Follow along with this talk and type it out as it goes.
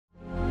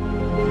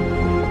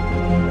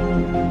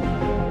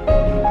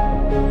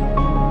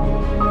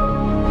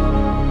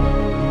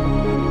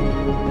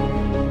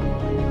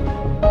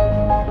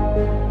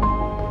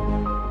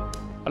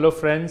Hello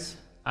friends,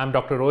 I'm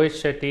Dr. Rohit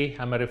Shetty.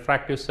 I'm a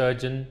refractive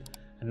surgeon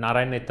at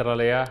Narayana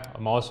Nethralaya.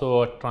 I'm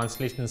also a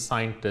translational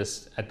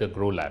scientist at the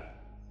Grow Lab.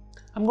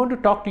 I'm going to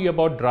talk to you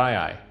about dry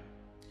eye.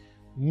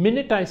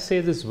 Minute I say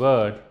this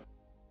word,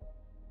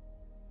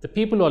 the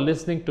people who are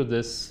listening to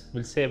this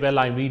will say,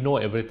 well, we know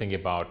everything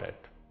about it.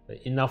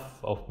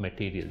 Enough of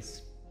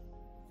materials.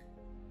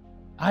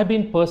 I've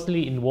been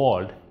personally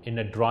involved in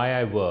a dry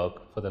eye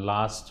work for the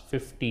last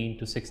 15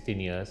 to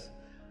 16 years,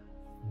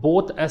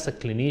 both as a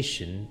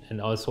clinician and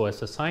also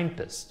as a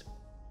scientist.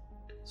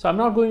 So I'm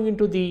not going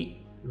into the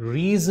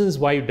reasons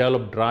why you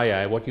develop dry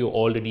eye, what you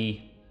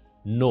already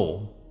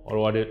know or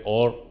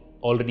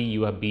already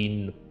you have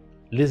been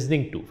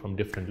listening to from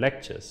different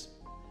lectures.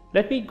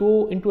 Let me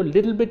go into a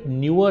little bit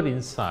newer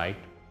insight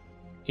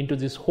into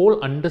this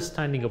whole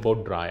understanding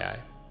about dry eye.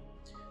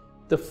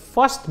 The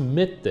first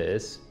myth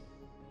is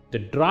the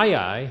dry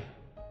eye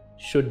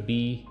should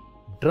be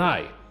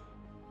dry.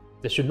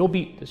 There should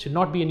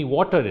not be any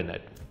water in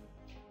it.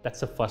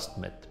 That's the first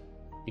myth.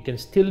 You can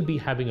still be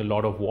having a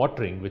lot of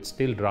watering with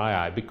still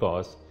dry eye,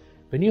 because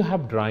when you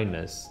have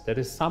dryness, there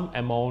is some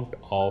amount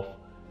of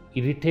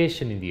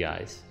irritation in the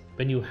eyes.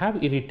 When you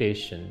have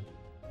irritation,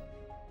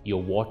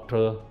 your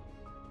water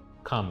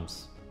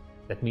comes.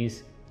 That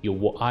means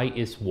your eye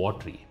is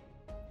watery.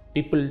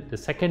 The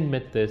second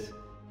myth is,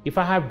 if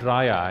I have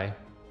dry eye,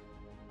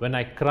 when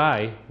I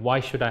cry, why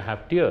should I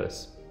have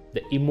tears?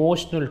 The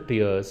emotional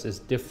tears is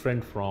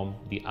different from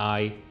the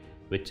eye,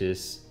 which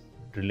is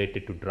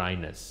related to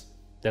dryness.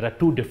 There are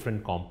two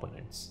different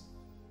components.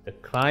 The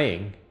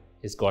crying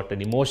has got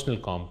an emotional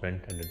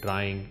component and the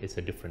drying is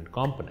a different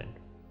component.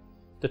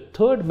 The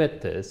third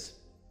myth is,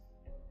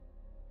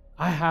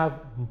 I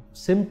have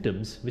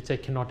symptoms which I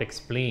cannot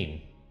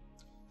explain.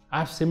 I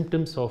have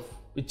symptoms of,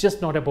 it's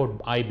just not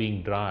about eye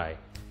being dry.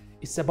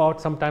 It's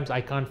about sometimes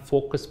I can't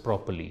focus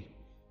properly.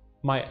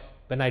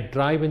 When I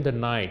drive in the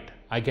night,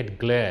 I get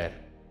glare.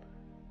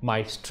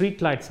 My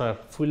street lights are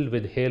filled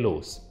with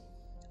halos.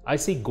 I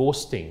see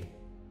ghosting.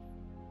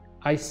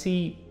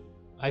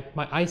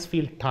 My eyes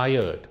feel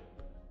tired.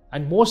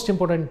 And most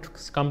important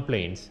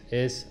complaints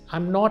is,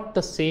 I'm not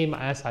the same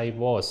as I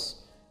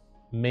was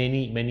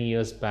many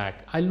years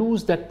back. I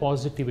lose that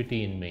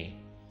positivity in me.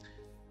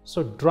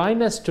 So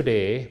dryness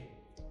today,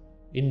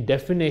 in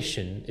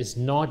definition, is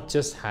not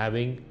just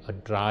having a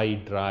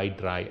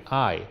dry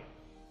eye.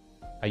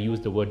 I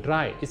use the word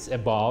dry. It's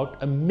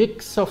about a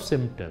mix of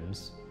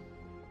symptoms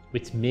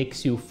which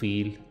makes you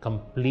feel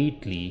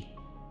completely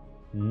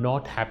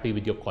not happy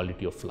with your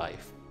quality of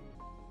life.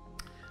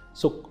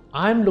 So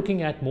I'm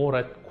looking at more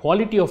at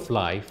quality of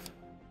life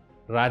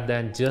rather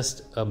than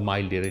just a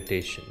mild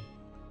irritation.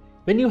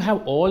 When you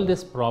have all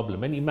this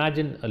problem, and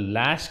imagine a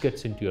lash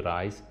gets into your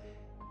eyes,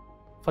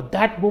 for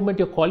that moment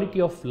your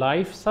quality of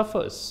life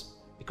suffers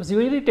because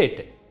you're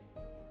irritated.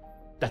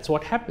 That's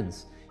what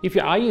happens. If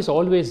your eye is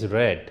always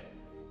red,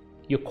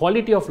 your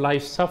quality of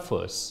life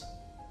suffers.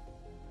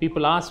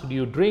 People ask, do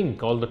you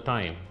drink all the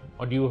time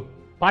or do you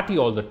party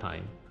all the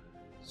time?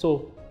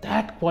 So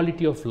that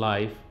quality of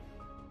life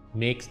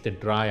makes the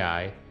dry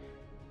eye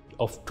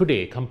of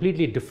today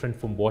completely different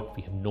from what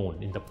we have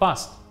known in the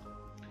past.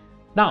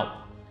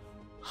 Now,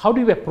 how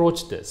do we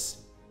approach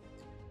this?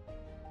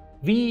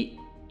 We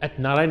at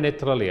Narayana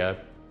Nethralaya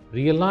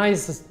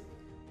realize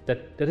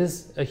that there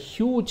is a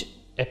huge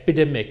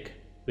epidemic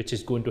which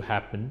is going to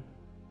happen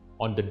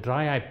on the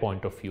dry eye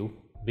point of view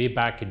way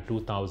back in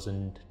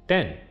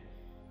 2010.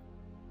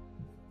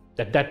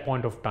 At that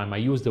point of time, I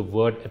use the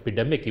word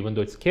epidemic, even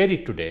though it's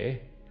scary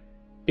today,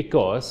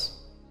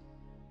 because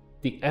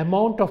the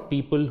amount of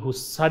people who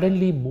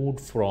suddenly moved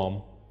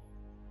from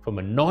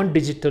a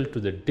non-digital to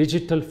the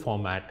digital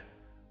format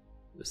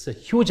is a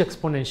huge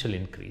exponential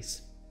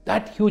increase.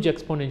 That huge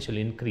exponential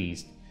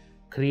increase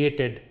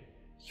created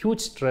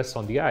huge stress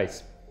on the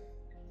eyes.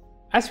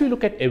 As we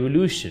look at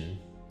evolution,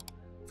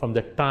 from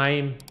the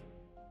time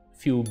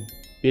few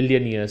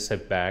billion years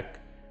back,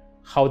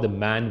 how the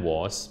man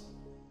was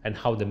and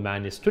how the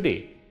man is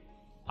today.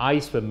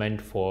 Eyes were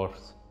meant for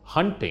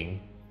hunting,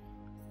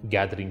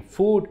 gathering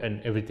food and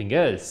everything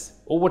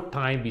else. Over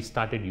time we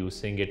started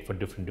using it for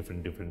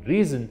different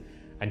reasons,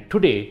 and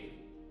today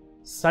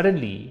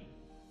suddenly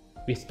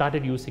we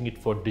started using it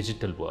for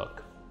digital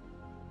work,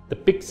 the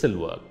pixel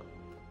work.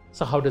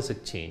 So how does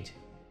it change?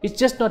 It's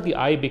just not the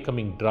eye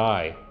becoming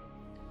dry.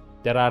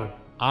 There are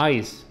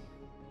eyes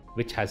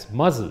which has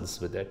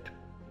muscles with it.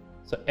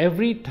 So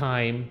every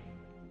time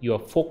you are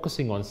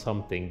focusing on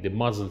something, the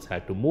muscles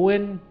have to move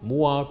in,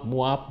 move out,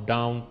 move up,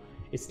 down.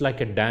 It's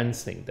like a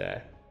dancing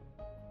there.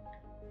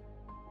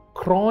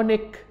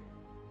 Chronic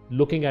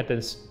looking at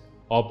an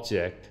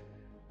object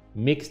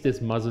makes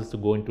these muscles to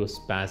go into a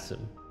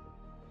spasm.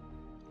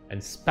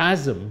 And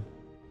spasm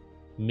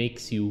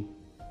makes you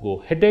go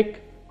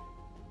headache.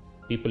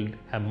 People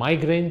have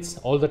migraines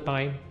all the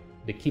time.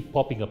 They keep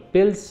popping up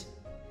pills.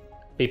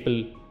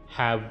 People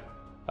have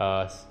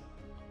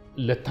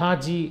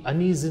lethargy,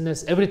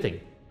 uneasiness, everything.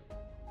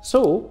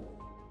 So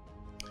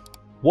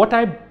what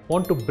I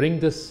want to bring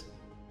this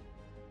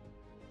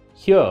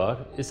here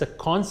is a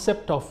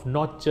concept of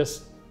not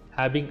just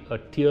having a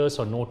tears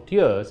or no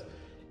tears,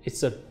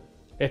 it's a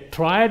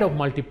triad of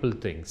multiple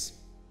things.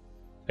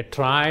 A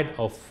triad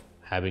of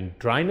having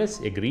dryness,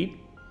 agreed,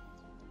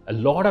 a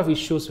lot of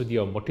issues with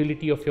your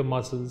motility of your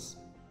muscles,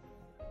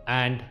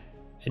 and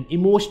an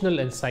emotional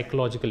and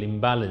psychological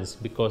imbalance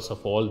because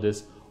of all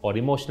this, or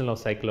emotional or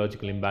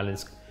psychological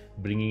imbalance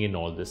bringing in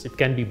all this. It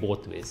can be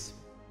both ways.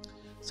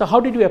 So how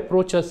did we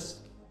approach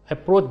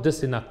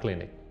this in our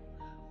clinic?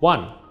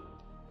 One,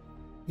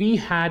 we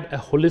had a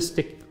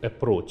holistic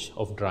approach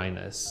of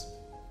dryness,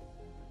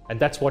 and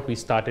that's what we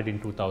started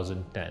in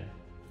 2010.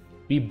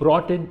 We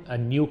brought in a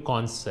new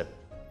concept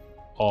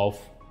of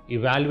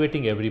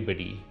evaluating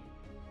everybody,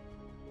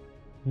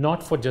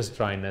 not for just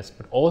dryness,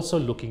 but also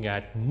looking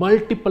at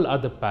multiple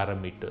other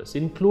parameters,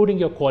 including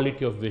your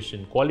quality of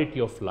vision,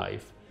 quality of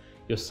life,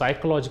 your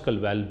psychological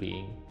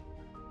well-being,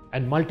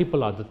 and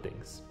multiple other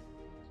things.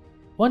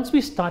 Once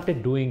we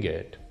started doing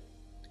it,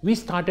 we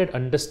started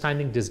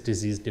understanding this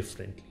disease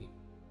differently.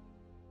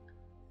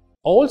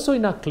 Also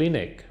in our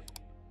clinic,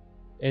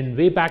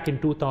 way back in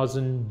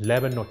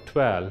 2011 or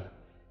 12,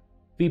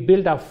 we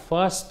built our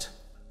first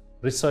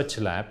research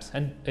labs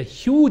and a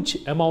huge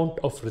amount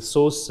of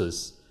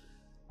resources,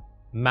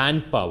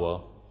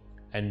 manpower,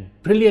 and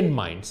brilliant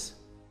minds.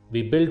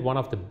 We built one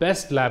of the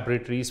best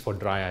laboratories for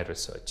dry eye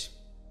research,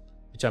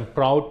 which I'm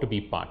proud to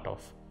be part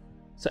of.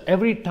 So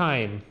every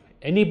time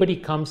anybody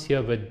comes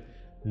here with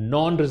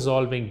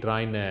non-resolving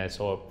dryness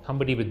or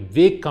somebody with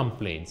vague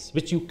complaints,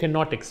 which you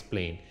cannot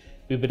explain,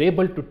 we were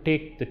able to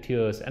take the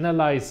tears,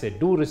 analyze it,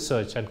 do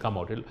research, and come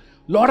out. A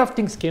lot of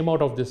things came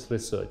out of this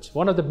research.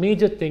 One of the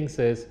major things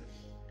is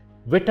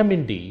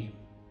vitamin D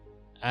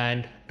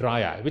and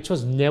dry eye, which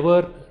was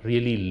never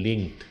really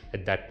linked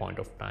at that point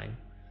of time.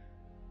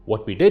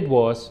 What we did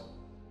was,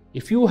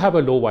 if you have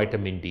a low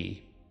vitamin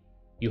D,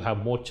 you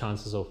have more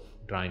chances of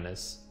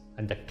dryness.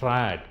 And the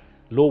triad,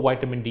 low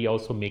vitamin D,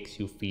 also makes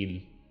you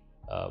feel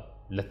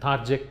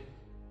lethargic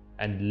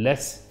and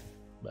less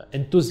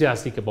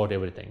enthusiastic about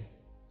everything.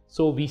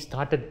 So we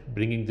started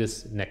bringing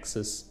this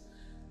nexus.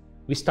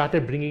 We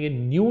started bringing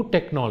in new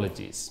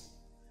technologies.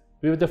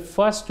 We were the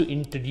first to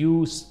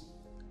introduce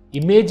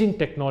imaging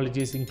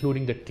technologies,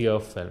 including the tear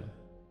film.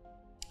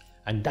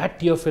 And that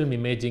tear film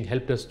imaging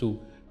helped us to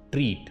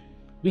treat.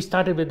 We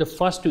started with the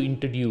first to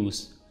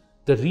introduce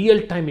the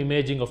real-time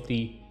imaging of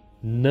the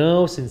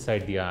nerves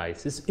inside the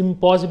eyes. It's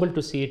impossible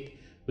to see it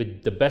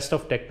with the best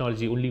of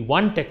technology. Only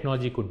one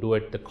technology could do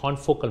it, the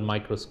confocal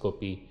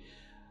microscopy.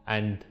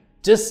 And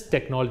this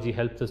technology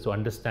helps us to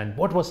understand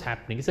what was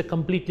happening. It's a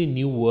completely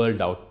new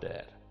world out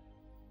there.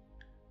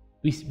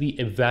 We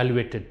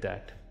evaluated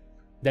that.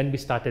 Then we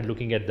started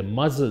looking at the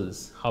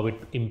muscles, how it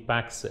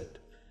impacts it.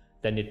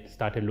 Then it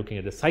started looking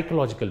at the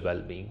psychological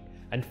well-being.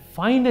 And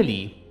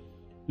finally,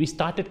 we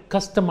started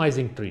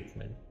customizing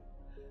treatment.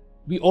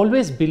 We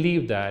always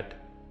believe that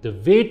the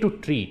way to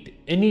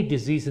treat any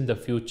disease in the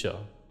future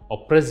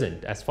or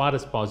present as far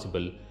as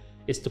possible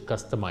is to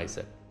customize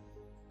it.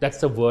 That's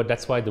the word,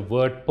 that's why the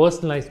word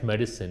personalized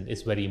medicine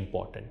is very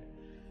important.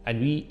 And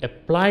we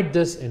applied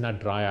this in our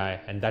dry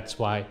eye, and that's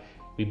why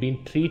we've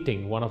been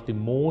treating one of the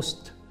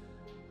most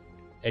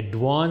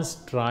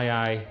advanced dry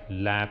eye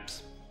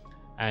labs.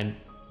 And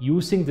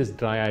using this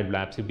dry eye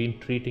labs, we've been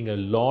treating a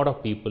lot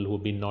of people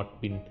who've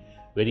not been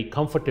very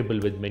comfortable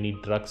with many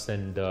drugs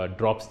and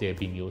drops they have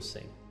been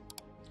using.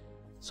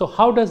 So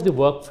how does the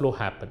workflow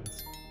happen?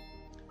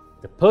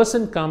 The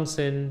person comes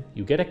in,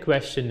 you get a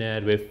questionnaire,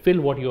 we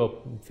fill what you're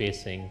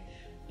facing,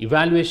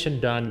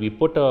 evaluation done, we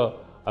put a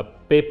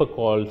paper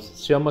called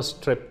Schirmer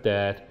strip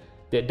there,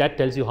 that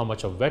tells you how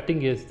much of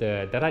wetting is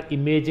there. There are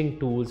imaging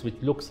tools which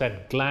looks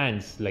at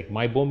glands like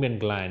meibomian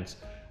glands,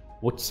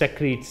 which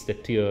secretes the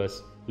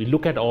tears. We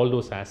look at all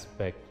those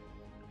aspects.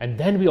 And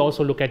then we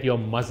also look at your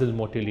muscle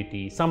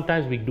motility.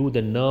 Sometimes we do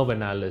the nerve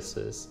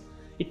analysis.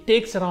 It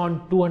takes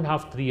around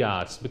 2.5–3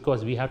 hours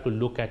because we have to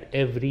look at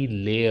every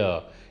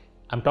layer.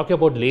 I'm talking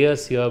about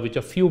layers here which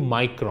are few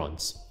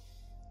microns.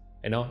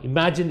 You know,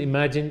 imagine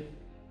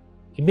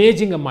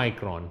imaging a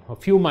micron, a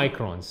few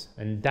microns,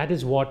 and that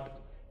is what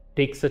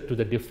takes it to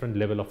the different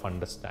level of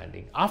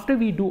understanding. After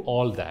we do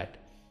all that,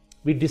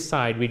 we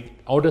decide, we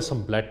order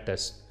some blood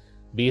tests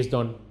based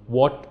on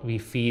what we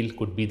feel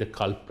could be the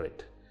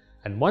culprit.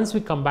 And once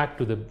we come back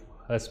to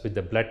us with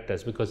the blood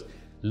test, because a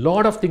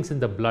lot of things in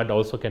the blood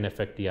also can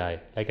affect the eye.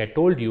 Like I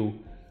told you,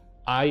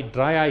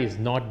 dry eye is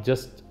not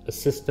just a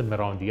system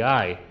around the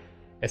eye.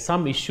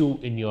 Some issue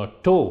in your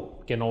toe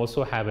can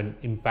also have an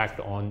impact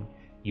on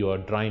your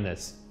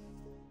dryness.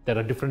 There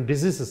are different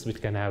diseases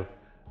which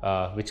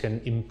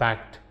can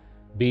impact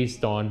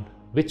based on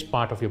which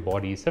part of your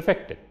body is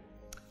affected.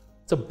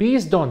 So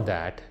based on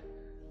that,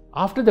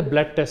 after the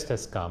blood test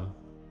has come,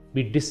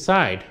 we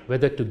decide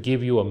whether to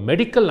give you a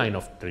medical line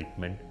of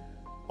treatment,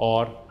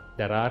 or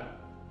there are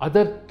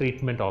other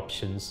treatment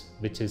options,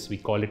 which is, we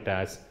call it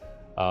as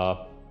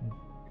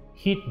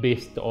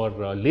heat-based or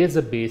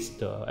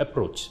laser-based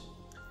approach.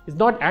 It's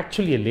not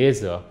actually a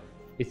laser,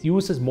 it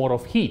uses more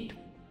of heat.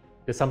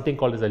 There's something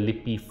called as a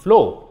lippy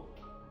flow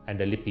and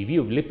a lippy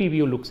view. Lippy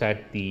view looks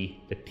at the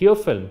tear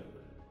film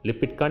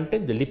lipid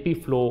content. The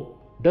LipiFlow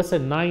does a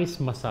nice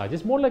massage.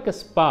 It's more like a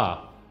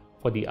spa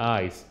for the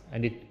eyes,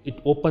 and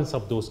it opens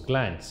up those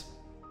glands.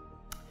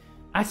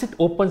 As it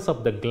opens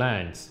up the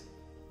glands,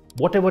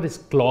 whatever is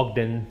clogged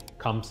in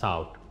comes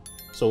out.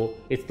 So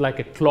it's like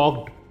a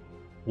clogged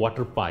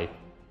water pipe.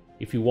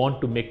 If you want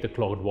to make the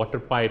clogged water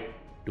pipe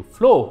to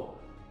flow,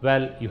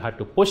 well, you have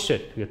to push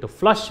it, you have to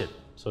flush it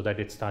so that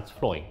it starts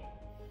flowing.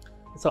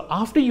 So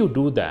after you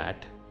do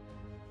that,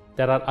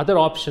 there are other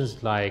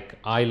options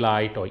like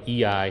iLight or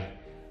EI,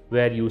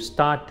 where you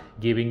start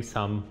giving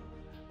some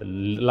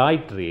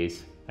light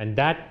rays, and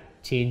that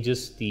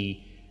changes the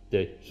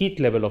heat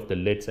level of the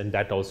lids, and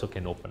that also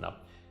can open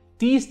up.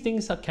 These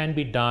things can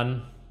be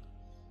done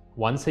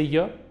once a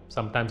year.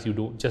 Sometimes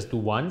you just do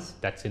once,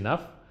 that's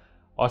enough.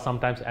 Or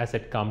sometimes as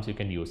it comes, you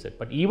can use it.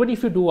 But even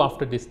if you do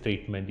after this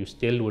treatment, you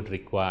still would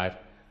require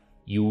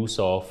use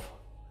of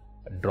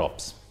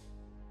drops,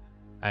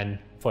 and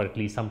for at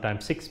least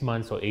sometimes 6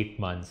 months or 8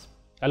 months,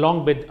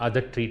 along with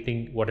other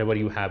treating whatever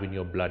you have in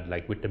your blood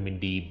like vitamin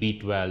D,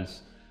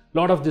 B12s, a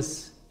lot of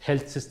this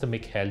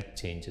systemic health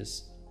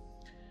changes.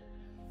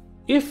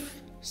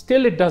 If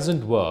still it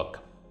doesn't work,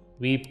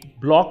 we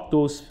block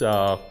those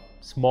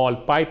small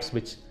pipes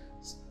which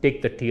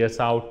take the tears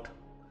out,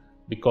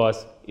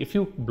 because if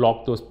you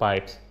block those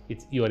pipes,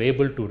 you are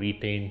able to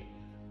retain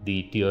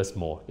the tears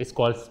more. It's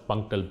called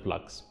punctal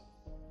plugs.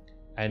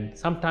 And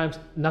sometimes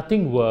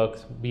nothing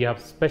works. We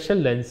have special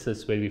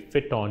lenses where we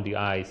fit on the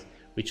eyes,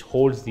 which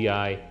holds the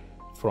eye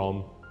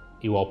from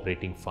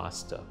evaporating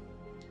faster.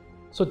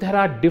 So there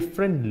are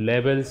different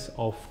levels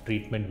of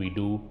treatment we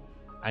do.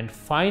 And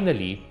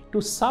finally,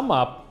 to sum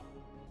up,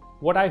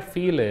 what I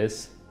feel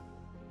is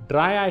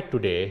dry eye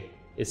today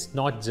is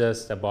not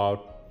just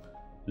about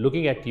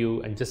looking at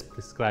you and just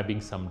prescribing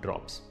some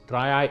drops.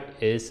 Dry eye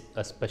is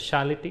a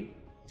specialty.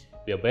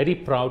 We are very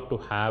proud to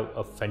have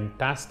a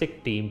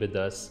fantastic team with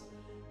us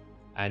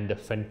and the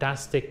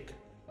fantastic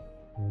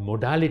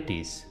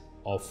modalities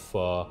of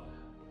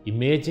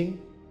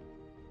imaging,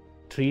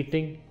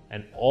 treating,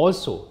 and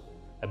also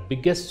a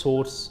biggest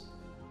source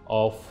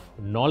of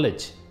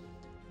knowledge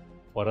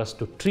for us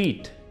to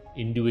treat,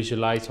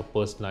 individualize or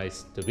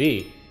personalize the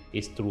way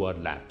is through our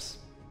labs,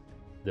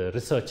 the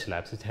research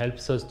labs. It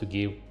helps us to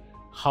give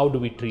how do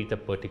we treat a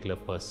particular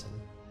person,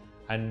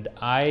 and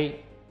I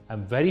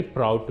am very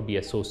proud to be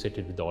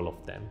associated with all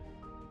of them.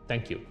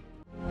 Thank you.